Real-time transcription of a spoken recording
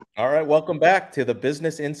All right, welcome back to the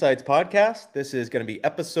Business Insights podcast. This is going to be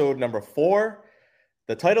episode number 4.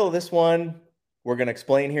 The title of this one, we're going to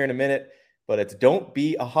explain here in a minute, but it's Don't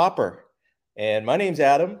Be a Hopper. And my name's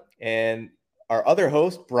Adam, and our other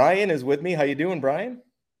host, Brian, is with me. How you doing, Brian?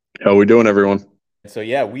 How we doing, everyone? So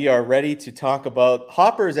yeah, we are ready to talk about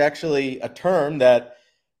hopper is actually a term that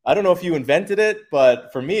I don't know if you invented it,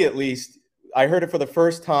 but for me at least, I heard it for the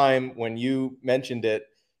first time when you mentioned it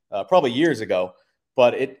probably years ago.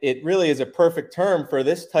 But it really is a perfect term for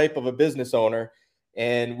this type of a business owner.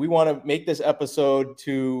 And we want to make this episode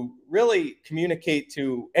to really communicate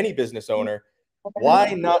to any business owner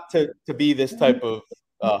why not to be this type of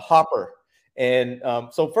hopper. And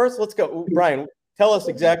so first, let's go. Brian, tell us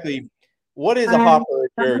exactly what is a hopper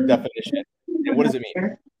in your definition and what does it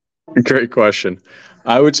mean? Great question.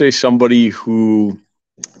 I would say somebody who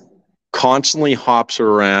constantly hops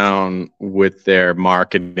around with their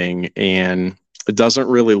marketing and doesn't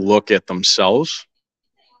really look at themselves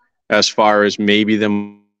as far as maybe there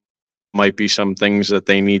might be some things that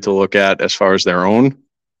they need to look at as far as their own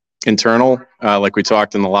internal, like we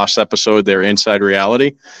talked in the last episode, their inside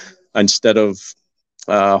reality, instead of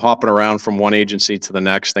hopping around from one agency to the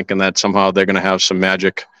next, thinking that somehow they're going to have some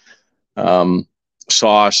magic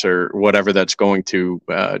sauce or whatever that's going to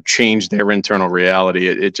change their internal reality.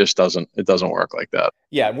 It just doesn't work like that.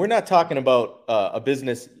 Yeah, we're not talking about a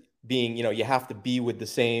business being, you have to be with the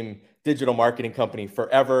same digital marketing company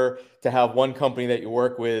forever to have one company that you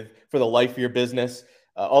work with for the life of your business.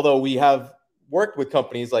 Although we have worked with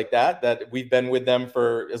companies like that we've been with them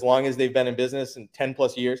for as long as they've been in business in 10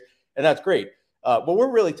 plus years. And that's great. But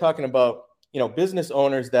we're really talking about, business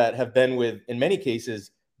owners that have been with, in many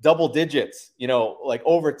cases, double digits, like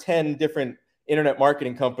over 10 different internet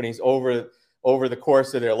marketing companies over the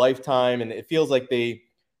course of their lifetime. And it feels like they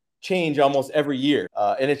change almost every year.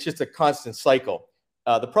 And it's just a constant cycle.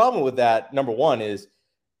 The problem with that, number one, is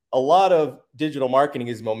a lot of digital marketing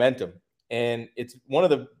is momentum. And it's one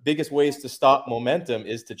of the biggest ways to stop momentum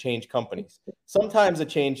is to change companies. Sometimes a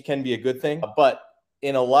change can be a good thing, but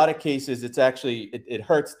in a lot of cases, it's actually, it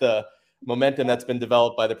hurts the momentum that's been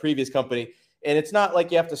developed by the previous company. And it's not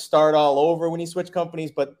like you have to start all over when you switch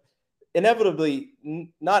companies, but inevitably,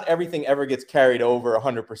 not everything ever gets carried over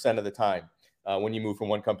 100% of the time when you move from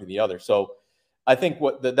one company to the other. So I think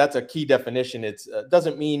that's a key definition. It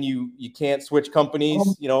doesn't mean you can't switch companies,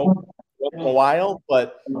 once in a while,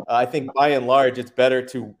 but I think by and large, it's better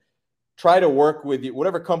to try to work with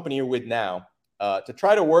whatever company you're with now, to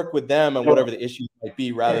try to work with them and whatever the issues might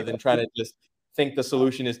be, rather than trying to just think the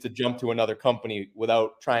solution is to jump to another company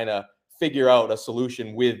without trying to figure out a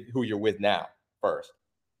solution with who you're with now first.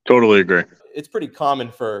 Totally agree. It's pretty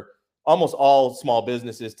common for almost all small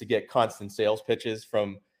businesses to get constant sales pitches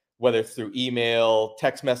from whether it's through email,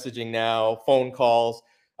 text messaging now, phone calls.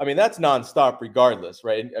 I mean, that's nonstop regardless,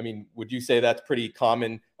 right? I mean, would you say that's pretty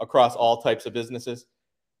common across all types of businesses?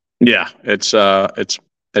 Yeah, it's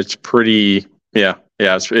pretty,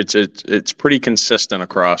 it's pretty consistent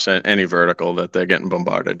across any vertical that they're getting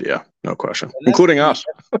bombarded. Yeah, no question, including us.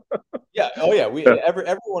 Yeah. Oh yeah.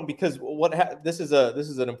 Everyone, because this is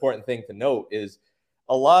an important thing to note is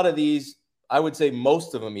a lot of these, I would say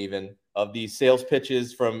most of them even, of these sales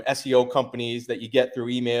pitches from SEO companies that you get through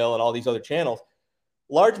email and all these other channels,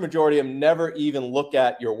 large majority of them never even look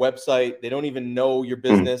at your website. They don't even know your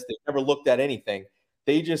business. They've never looked at anything.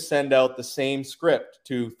 They just send out the same script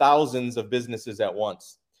to thousands of businesses at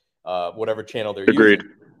once, whatever channel they're using.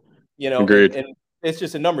 Agreed. And it's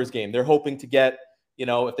just a numbers game. They're hoping to get,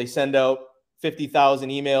 if they send out 50,000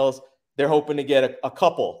 emails, they're hoping to get a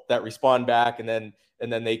couple that respond back, and then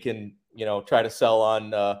they can, try to sell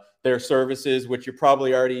on their services, which you're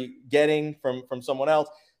probably already getting from someone else.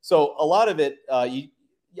 So a lot of it, I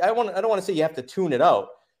don't want to say you have to tune it out,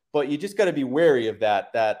 but you just got to be wary of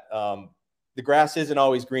that the grass isn't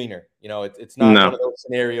always greener. It's not one of those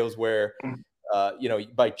scenarios where,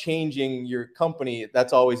 by changing your company,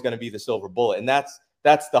 that's always going to be the silver bullet. And that's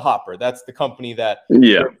the hopper. That's the company that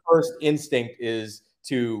their first instinct is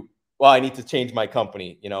to, I need to change my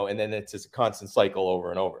company, and then it's just a constant cycle over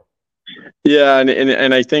and over. Yeah.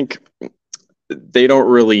 And I think they don't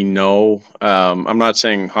really know. I'm not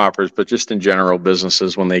saying hoppers, but just in general,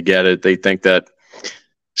 businesses, when they get it, they think that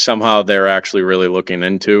somehow they're actually really looking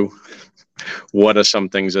into what are some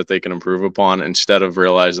things that they can improve upon, instead of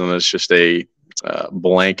realizing that it's just a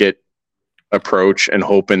blanket approach and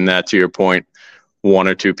hoping that, to your point, one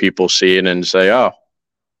or two people see it and say, oh,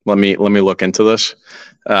 let me look into this.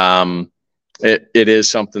 It is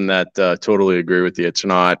something that totally agree with you. It's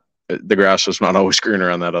not, the grass is not always greener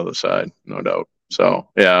on that other side, no doubt. So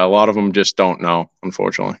yeah, a lot of them just don't know,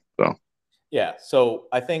 unfortunately. So Yeah. So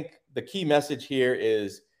I think the key message here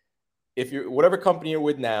is if you're whatever company you're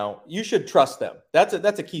with now, you should trust them. That's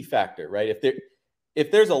a key factor, right?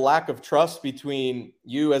 If there's a lack of trust between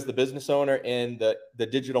you as the business owner and the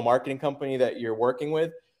digital marketing company that you're working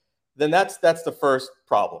with, then that's the first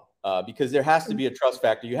problem, because there has to be a trust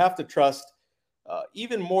factor. You have to trust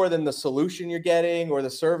even more than the solution you're getting or the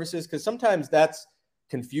services, because sometimes that's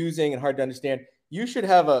confusing and hard to understand. You should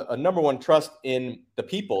have a number one trust in the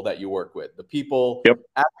people that you work with, the people Yep.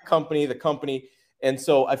 at the company. And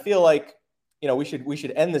so I feel like, we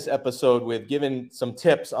should end this episode with giving some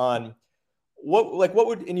tips on what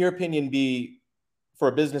would, in your opinion, be for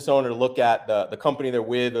a business owner to look at the company they're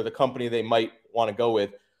with or the company they might want to go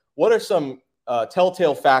with. What are some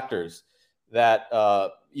telltale factors that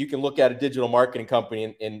you can look at a digital marketing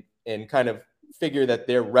company and kind of figure that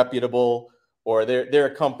they're reputable, or they're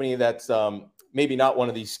a company that's maybe not one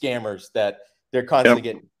of these scammers that they're constantly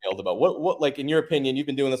Yep. getting emailed about? What like, in your opinion, you've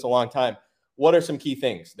been doing this a long time. What are some key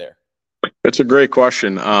things there? It's a great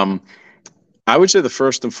question. I would say the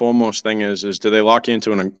first and foremost thing is do they lock you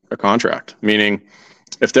into a contract? Meaning,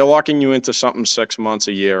 if they're locking you into something 6 months,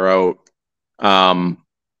 a year out, um,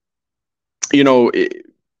 you know,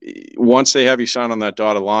 once they have you sign on that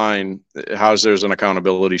dotted line, how's there's an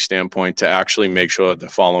accountability standpoint to actually make sure that they're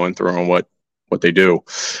following through on what they do.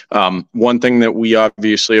 One thing that we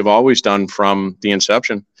obviously have always done from the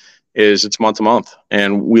inception is it's month to month,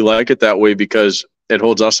 and we like it that way because it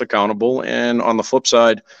holds us accountable. And on the flip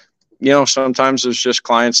side, sometimes there's just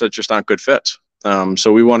clients that just aren't good fits.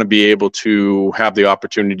 So we want to be able to have the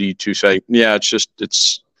opportunity to say, yeah,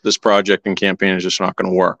 it's this project and campaign is just not going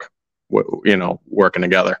to work, working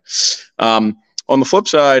together. On the flip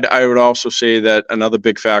side, I would also say that another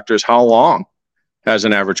big factor is how long has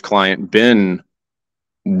an average client been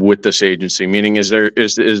with this agency? Meaning, is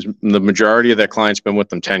the majority of that clients been with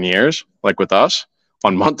them 10 years, like with us,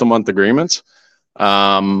 on month-to-month agreements?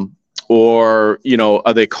 Or,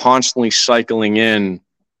 are they constantly cycling in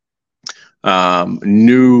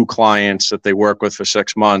new clients that they work with for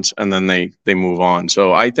 6 months and then they move on?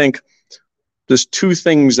 So I think there's two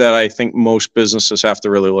things that I think most businesses have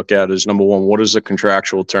to really look at is, number one, what is the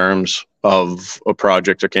contractual terms of a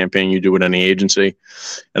project or campaign you do with any agency?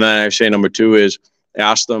 And then I say number two is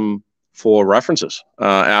ask them for references.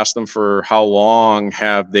 Ask them for how long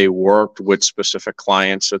have they worked with specific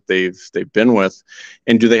clients that they've been with,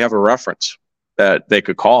 and do they have a reference that they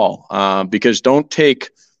could call? Because don't take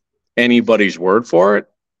anybody's word for it.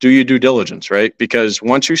 Do your due diligence, right? Because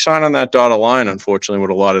once you sign on that dotted line, unfortunately, with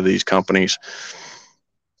a lot of these companies,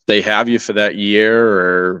 they have you for that year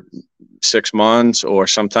or 6 months or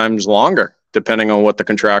sometimes longer, depending on what the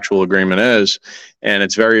contractual agreement is. And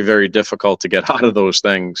it's very, very difficult to get out of those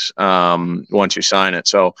things once you sign it.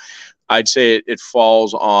 So I'd say it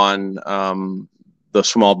falls on the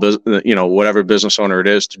small business, whatever business owner it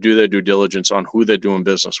is, to do their due diligence on who they're doing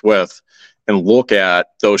business with and look at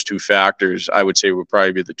those two factors. I would say would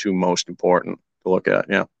probably be the two most important to look at.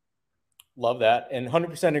 Yeah. Love that, and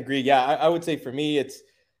 100% agree. Yeah, I would say for me, it's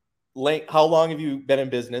how long have you been in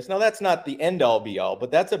business? Now, that's not the end all be all, but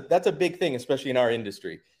that's a big thing, especially in our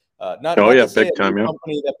industry. Not Oh not yeah, to say big a new time. Yeah.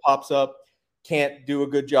 company that pops up can't do a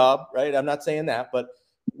good job, right? I'm not saying that, but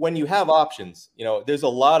when you have options, there's a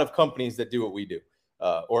lot of companies that do what we do,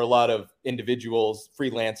 or a lot of individuals,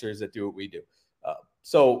 freelancers that do what we do.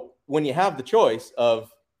 So when you have the choice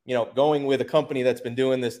of going with a company that's been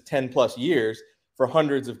doing this 10 plus years for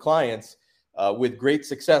hundreds of clients, with great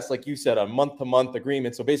success, like you said, on month-to-month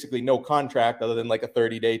agreements. So basically no contract other than like a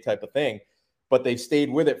 30-day type of thing, but they've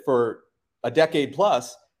stayed with it for a decade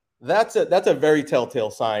plus. That's a very telltale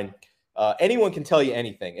sign. Anyone can tell you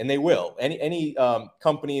anything, and they will. Any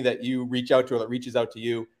company that you reach out to or that reaches out to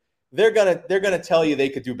you, they're gonna tell you they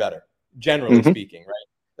could do better, generally Mm-hmm. speaking, right?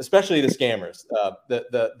 Especially the scammers.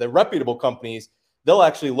 The reputable companies, they'll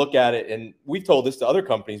actually look at it, and we've told this to other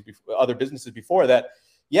companies, other businesses before, that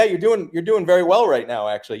yeah, you're doing very well right now.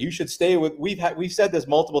 Actually, you should stay with. We've said this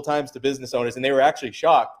multiple times to business owners, and they were actually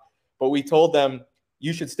shocked. But we told them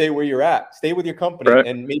you should stay where you're at, stay with your company, Right.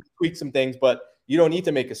 and maybe tweak some things, but you don't need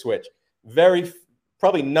to make a switch.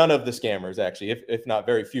 Probably none of the scammers, actually, if not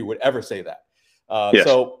very few, would ever say that. Yes.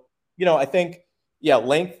 So I think, yeah,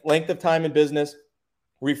 length of time in business,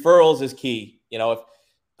 referrals is key.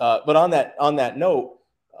 But on that note,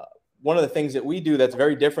 one of the things that we do that's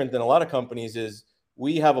very different than a lot of companies is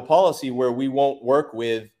we have a policy where we won't work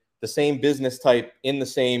with the same business type in the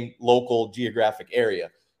same local geographic area.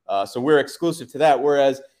 So we're exclusive to that.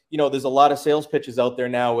 Whereas, there's a lot of sales pitches out there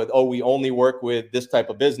now with, oh, we only work with this type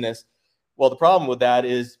of business. Well, the problem with that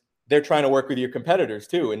is they're trying to work with your competitors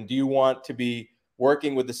too. And do you want to be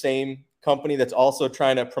working with the same company that's also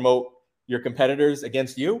trying to promote your competitors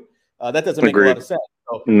against you, that doesn't make a lot Agreed. of sense.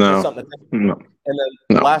 So that's No, something to think about. no, And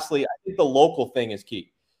then no. lastly, I think the local thing is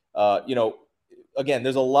key. Again,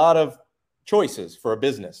 there's a lot of choices for a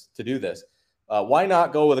business to do this. Why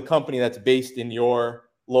not go with a company that's based in your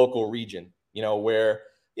local region, where,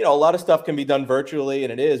 a lot of stuff can be done virtually,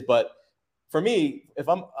 and it is, but for me, if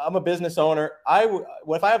I'm a business owner,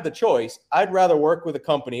 if I have the choice, I'd rather work with a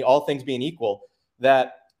company, all things being equal,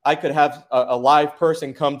 that I could have a live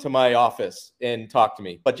person come to my office and talk to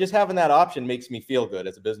me. But just having that option makes me feel good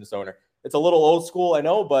as a business owner. It's a little old school, I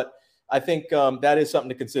know, but I think that is something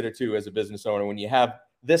to consider too as a business owner when you have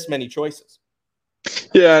this many choices.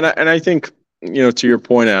 Yeah, and I think, to your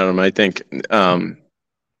point, Adam, I think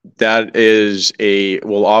that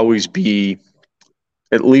will always be,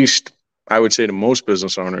 at least I would say to most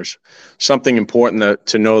business owners, something important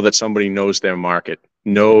to know that somebody knows their market,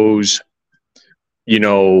 knows,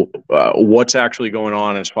 what's actually going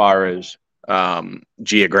on as far as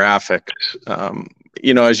geographic.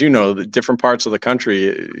 As the different parts of the country,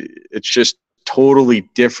 it's just totally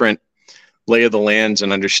different lay of the lands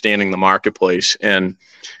and understanding the marketplace. And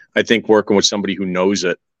I think working with somebody who knows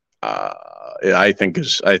it, I think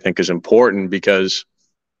is important, because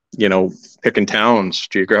picking towns,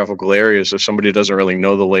 geographical areas, if somebody doesn't really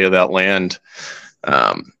know the lay of that land,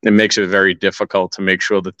 it makes it very difficult to make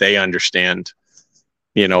sure that they understand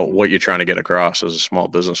what you're trying to get across as a small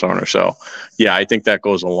business owner. So yeah, I think that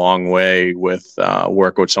goes a long way with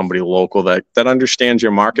working with somebody local that understands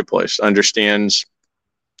your marketplace, understands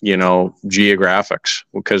geographics,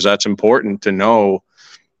 because that's important to know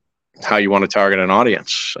how you want to target an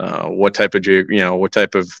audience, what type of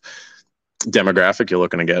demographic you're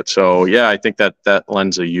looking to get. So yeah, I think that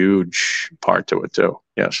lends a huge part to it too.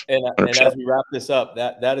 Yes. And as we wrap this up,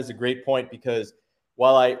 that is a great point, because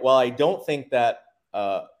while I don't think that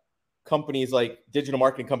companies like digital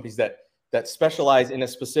marketing companies that specialize in a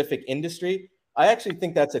specific industry, I actually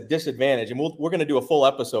think that's a disadvantage, and we're going to do a full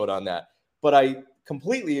episode on that. But I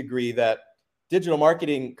completely agree that digital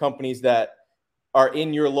marketing companies that are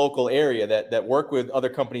in your local area, that work with other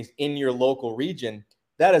companies in your local region,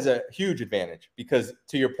 that is a huge advantage, because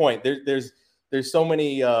to your point, there's so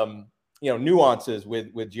many nuances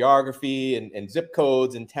with geography and zip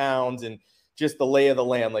codes and towns and just the lay of the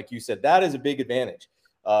land, like you said. That is a big advantage,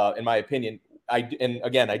 in my opinion. And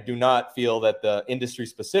again, I do not feel that the industry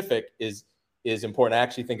specific is important. I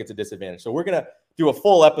actually think it's a disadvantage. So we're gonna do a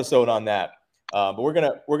full episode on that. But we're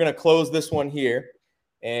gonna close this one here,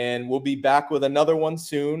 and we'll be back with another one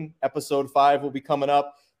soon. Episode 5 will be coming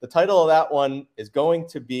up. The title of that one is going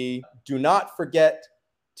to be "Do Not Forget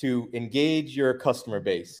to Engage Your Customer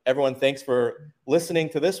Base." Everyone, thanks for listening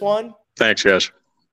to this one. Thanks, guys.